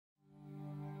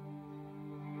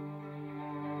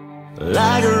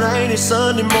Like a rainy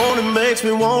Sunday morning makes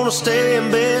me wanna stay in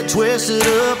bed, twisted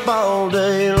up all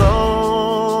day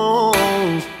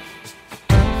long.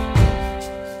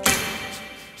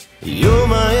 You're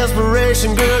my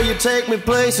inspiration, girl, you take me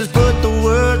places, put the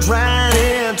words right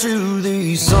into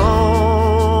these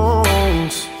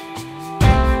songs.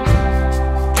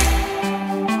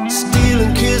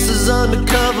 Stealing kisses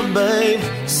undercover, babe,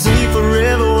 see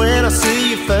forever when I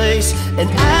see your face. And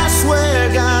I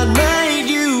swear God made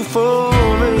you for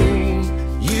me.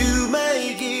 You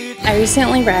make it. I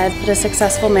recently read that a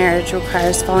successful marriage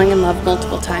requires falling in love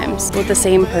multiple times with the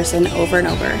same person over and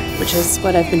over, which is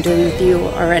what I've been doing with you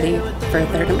already for a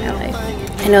third of my life.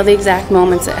 I know the exact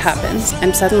moments it happens.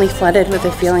 I'm suddenly flooded with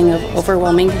a feeling of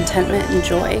overwhelming contentment and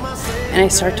joy, and I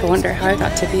start to wonder how I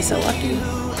got to be so lucky.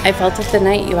 I felt it the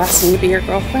night you asked me to be your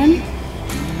girlfriend.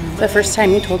 The first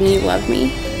time you told me you loved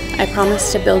me. I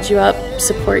promised to build you up,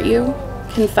 support you,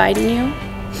 confide in you,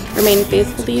 remain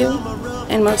faithful to you,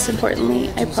 and most importantly,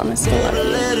 I promise to love you.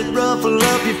 Let it ruffle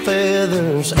up your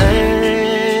feathers,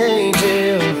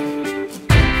 angel.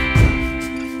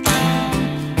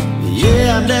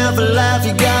 Yeah, I'm down for life.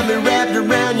 You got me wrapped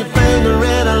around your finger,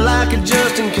 and I like it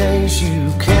just in case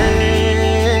you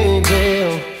can't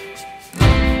tell.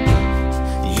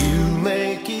 You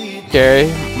make it. Kari,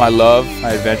 my love,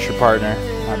 my adventure partner,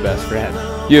 my best friend.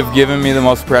 You have given me the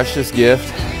most precious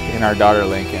gift in our daughter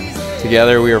Lincoln.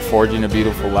 Together we are forging a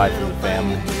beautiful life as a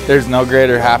family. There's no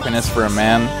greater happiness for a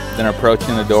man than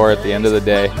approaching the door at the end of the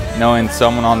day, knowing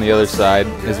someone on the other side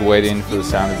is waiting for the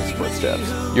sound of his footsteps.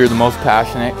 You're the most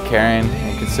passionate, caring,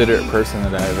 and considerate person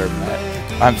that I have ever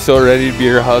met. I'm so ready to be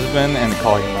your husband and to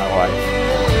call you my wife.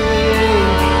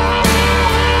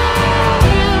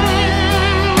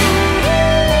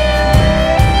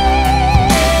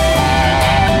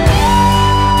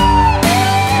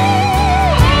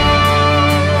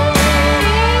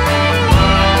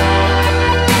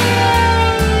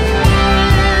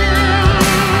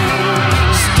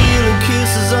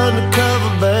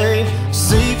 Undercover, babe,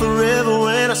 see forever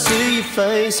when I see your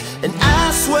face. And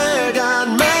I swear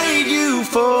God made you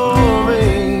for me.